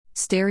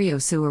Stereo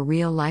Sue, a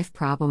real-life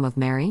problem of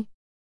Mary?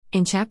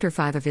 In Chapter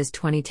 5 of his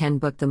 2010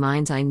 book The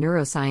Mind's Eye,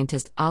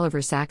 neuroscientist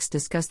Oliver Sacks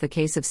discussed the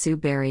case of Sue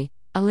Berry,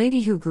 a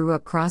lady who grew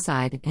up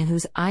cross-eyed and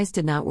whose eyes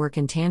did not work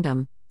in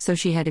tandem, so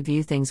she had to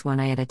view things one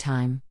eye at a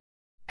time.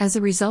 As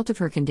a result of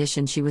her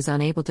condition, she was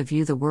unable to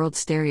view the world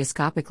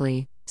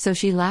stereoscopically, so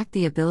she lacked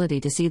the ability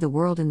to see the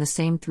world in the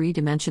same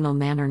three-dimensional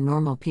manner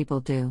normal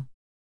people do.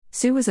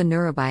 Sue was a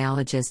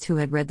neurobiologist who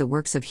had read the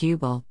works of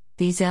Hubel,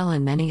 Wiesel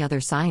and many other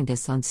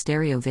scientists on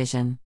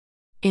stereovision.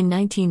 In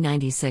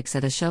 1996,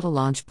 at a shuttle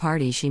launch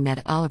party, she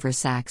met Oliver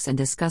Sacks and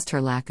discussed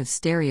her lack of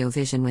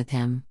stereovision with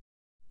him.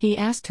 He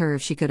asked her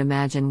if she could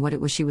imagine what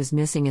it was she was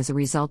missing as a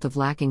result of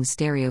lacking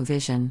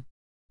stereovision.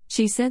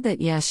 She said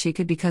that yes, she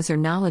could, because her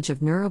knowledge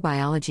of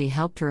neurobiology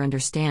helped her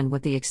understand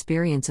what the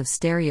experience of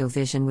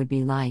stereovision would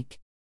be like.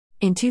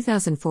 In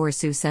 2004,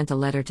 Sue sent a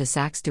letter to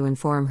Sacks to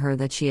inform her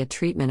that she had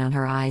treatment on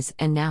her eyes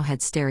and now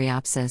had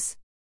stereopsis.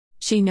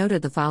 She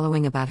noted the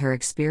following about her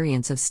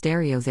experience of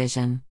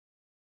stereovision.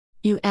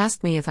 "You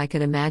asked me if I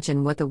could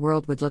imagine what the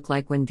world would look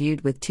like when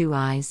viewed with two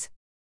eyes.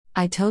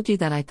 I told you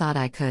that I thought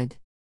I could.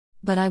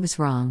 But I was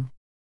wrong."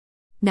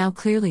 Now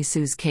clearly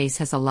Sue's case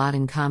has a lot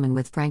in common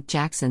with Frank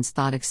Jackson's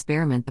thought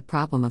experiment, The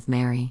Problem of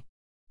Mary.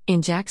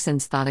 In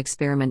Jackson's thought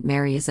experiment,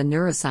 Mary is a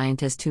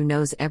neuroscientist who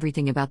knows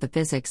everything about the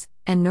physics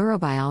and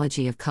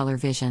neurobiology of color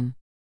vision.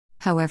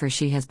 However,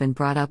 she has been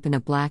brought up in a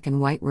black and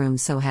white room,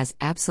 so has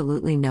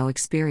absolutely no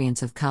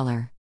experience of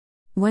color.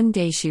 One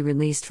day she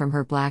released from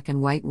her black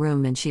and white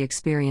room and she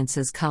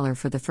experiences color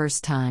for the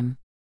first time.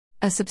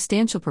 A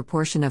substantial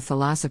proportion of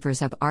philosophers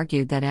have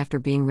argued that after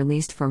being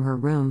released from her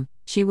room,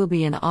 she will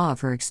be in awe of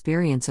her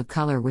experience of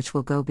color, which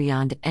will go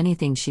beyond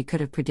anything she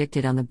could have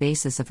predicted on the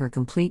basis of her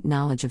complete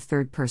knowledge of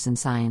third-person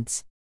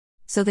science.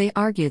 So they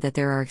argue that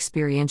there are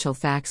experiential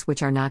facts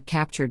which are not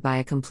captured by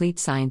a complete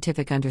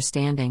scientific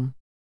understanding.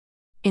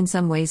 In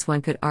some ways,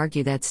 one could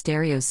argue that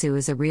Stereo Sue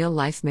is a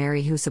real-life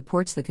Mary who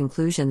supports the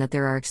conclusion that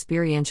there are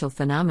experiential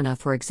phenomena,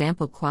 for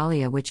example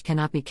qualia, which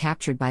cannot be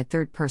captured by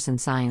third-person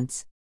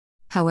science.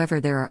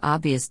 However, there are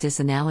obvious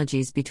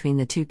disanalogies between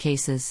the two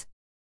cases.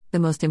 The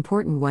most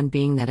important one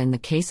being that in the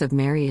case of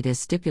Mary it is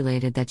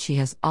stipulated that she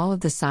has all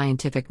of the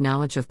scientific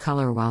knowledge of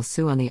color, while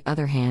Sue, on the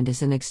other hand,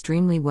 is an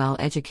extremely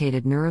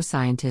well-educated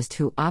neuroscientist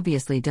who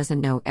obviously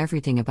doesn't know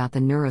everything about the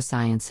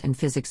neuroscience and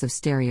physics of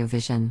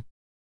stereovision.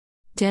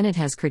 Dennett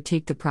has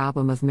critiqued the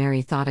problem of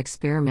Mary thought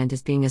experiment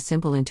as being a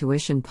simple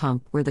intuition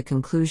pump where the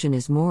conclusion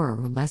is more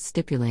or less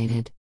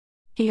stipulated.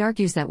 He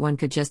argues that one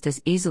could just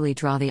as easily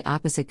draw the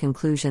opposite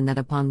conclusion, that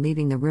upon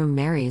leaving the room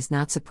Mary is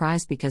not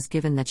surprised because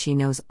given that she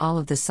knows all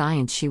of the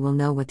science she will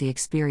know what the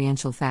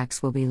experiential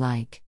facts will be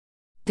like.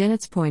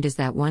 Dennett's point is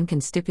that one can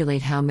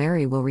stipulate how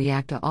Mary will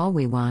react to all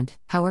we want,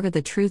 however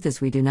the truth is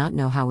we do not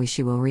know how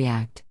she will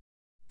react.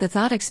 The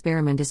thought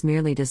experiment is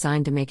merely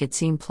designed to make it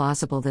seem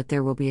plausible that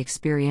there will be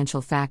experiential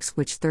facts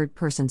which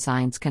third-person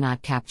science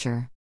cannot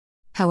capture.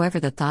 However,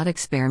 the thought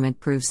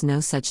experiment proves no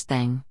such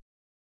thing.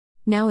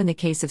 Now in the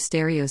case of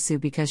Stereo Sue,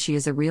 because she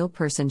is a real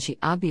person, she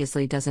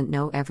obviously doesn't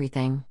know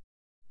everything.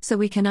 So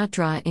we cannot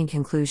draw in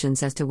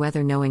conclusions as to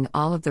whether knowing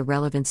all of the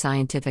relevant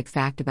scientific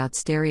fact about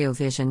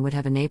stereovision would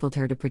have enabled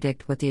her to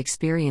predict what the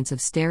experience of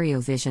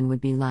stereovision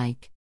would be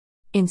like.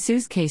 In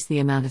Sue's case, the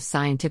amount of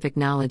scientific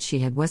knowledge she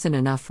had wasn't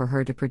enough for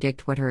her to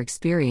predict what her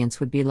experience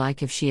would be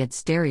like if she had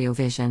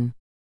stereovision.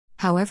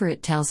 However,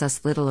 it tells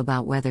us little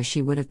about whether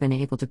she would have been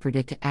able to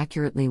predict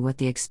accurately what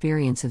the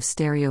experience of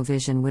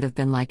stereovision would have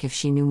been like if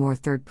she knew more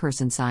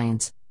third-person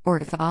science, or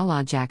if, a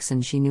la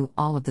Jackson, she knew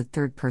all of the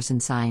third-person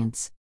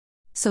science.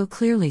 So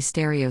clearly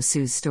Stereo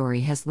Sue's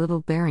story has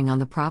little bearing on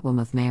the problem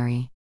of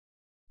Mary.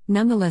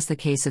 Nonetheless, the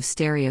case of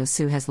Stereo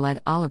Sue has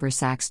led Oliver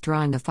Sacks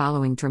drawing the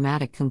following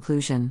dramatic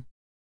conclusion.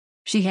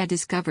 She had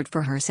discovered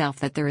for herself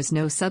that there is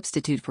no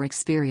substitute for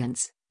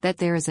experience, that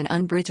there is an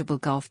unbridgeable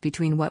gulf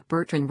between what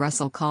Bertrand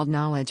Russell called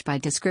knowledge by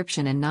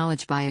description and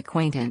knowledge by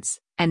acquaintance,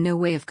 and no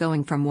way of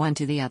going from one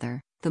to the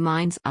other. The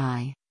Mind's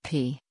Eye,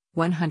 p.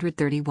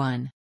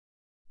 131.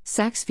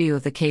 Sacks' view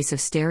of the case of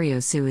Stereo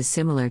Sue is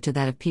similar to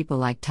that of people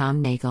like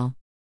Tom Nagel.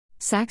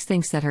 Sacks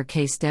thinks that her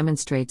case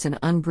demonstrates an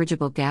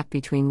unbridgeable gap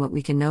between what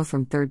we can know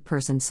from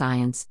third-person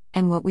science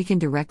and what we can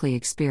directly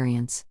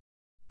experience.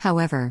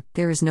 However,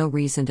 there is no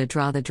reason to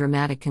draw the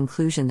dramatic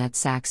conclusion that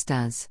Sacks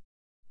does.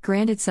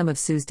 Granted, some of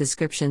Sue's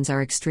descriptions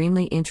are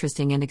extremely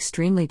interesting and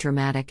extremely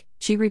dramatic.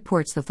 She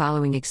reports the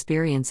following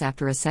experience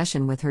after a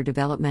session with her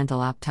developmental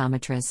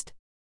optometrist.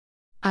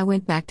 "I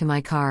went back to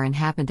my car and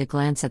happened to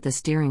glance at the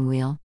steering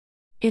wheel.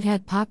 It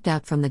had popped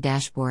out from the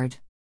dashboard.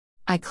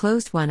 I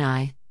closed one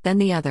eye, then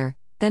the other,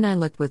 then I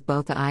looked with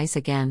both eyes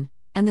again,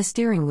 and the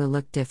steering wheel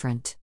looked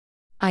different.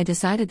 I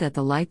decided that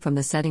the light from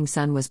the setting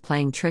sun was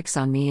playing tricks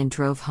on me and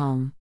drove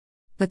home.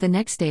 But the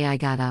next day I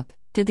got up,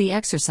 did the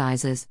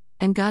exercises,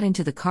 and got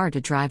into the car to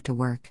drive to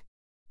work.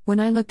 When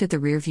I looked at the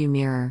rearview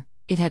mirror,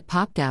 it had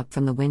popped out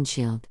from the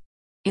windshield."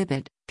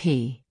 Ibid,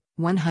 p.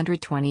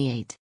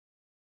 128.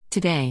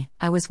 "Today,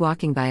 I was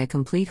walking by a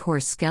complete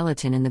horse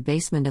skeleton in the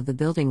basement of the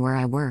building where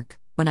I work,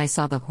 when I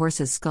saw the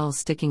horse's skull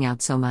sticking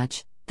out so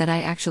much, that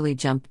I actually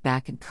jumped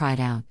back and cried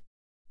out.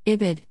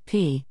 Ibid,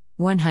 p.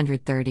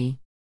 130.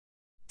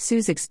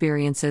 Sue's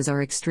experiences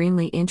are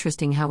extremely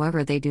interesting,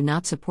 however, they do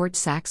not support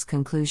Sacks'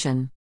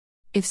 conclusion.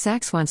 If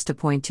Sacks wants to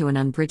point to an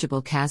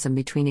unbridgeable chasm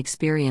between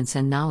experience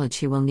and knowledge,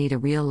 he will need a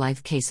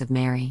real-life case of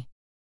Mary.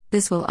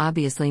 This will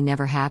obviously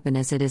never happen,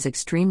 as it is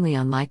extremely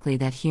unlikely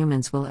that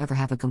humans will ever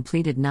have a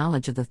completed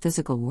knowledge of the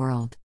physical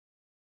world.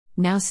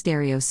 Now,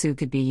 stereo Sue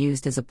could be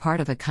used as a part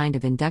of a kind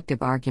of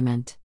inductive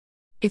argument.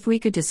 If we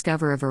could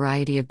discover a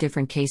variety of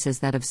different cases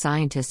that of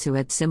scientists who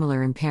had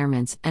similar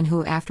impairments and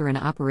who after an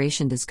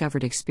operation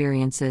discovered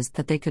experiences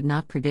that they could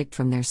not predict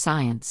from their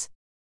science,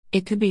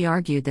 it could be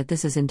argued that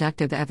this is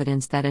inductive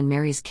evidence that in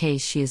Mary's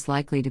case she is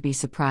likely to be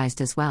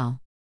surprised as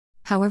well.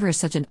 However,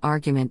 such an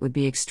argument would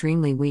be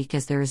extremely weak,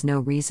 as there is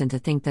no reason to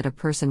think that a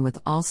person with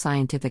all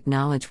scientific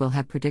knowledge will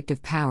have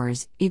predictive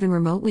powers, even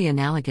remotely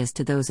analogous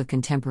to those of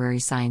contemporary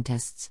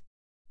scientists.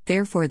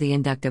 Therefore, the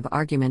inductive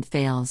argument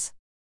fails.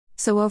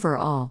 So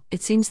overall,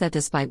 it seems that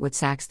despite what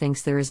Sacks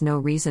thinks, there is no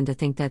reason to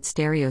think that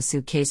stereo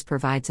Sue case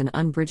provides an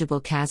unbridgeable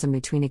chasm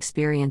between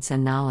experience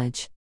and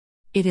knowledge.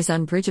 It is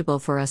unbridgeable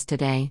for us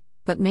today,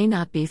 but may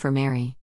not be for Mary.